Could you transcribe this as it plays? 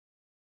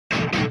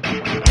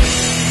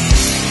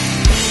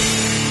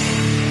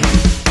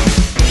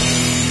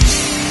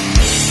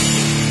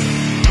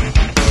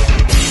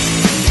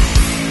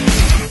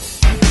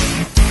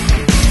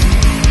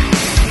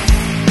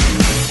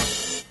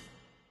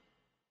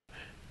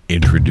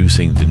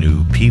Introducing the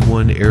new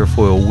P1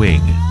 airfoil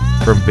wing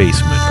from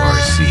Basement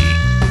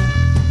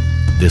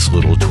RC. This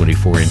little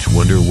 24-inch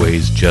wonder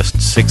weighs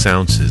just 6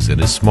 ounces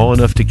and is small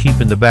enough to keep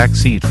in the back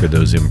seat for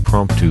those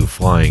impromptu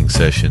flying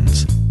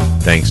sessions.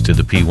 Thanks to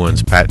the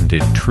P1's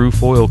patented true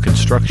foil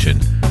construction,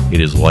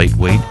 it is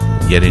lightweight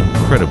yet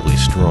incredibly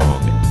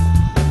strong.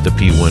 The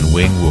P1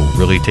 wing will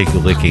really take a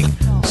licking,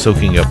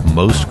 soaking up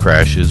most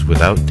crashes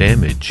without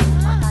damage.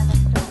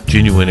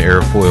 Genuine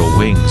airfoil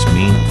wings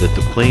mean that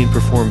the plane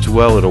performs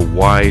well at a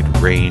wide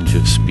range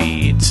of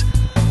speeds.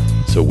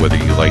 So whether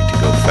you like to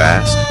go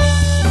fast,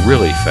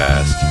 really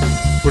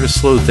fast, or to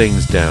slow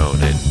things down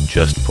and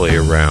just play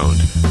around,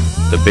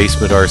 the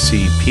Basement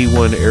RC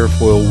P1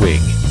 airfoil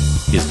wing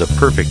is the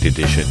perfect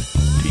addition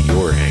to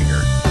your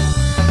hangar.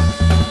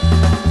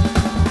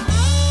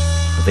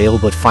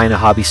 Available at finer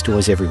hobby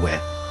stores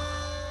everywhere.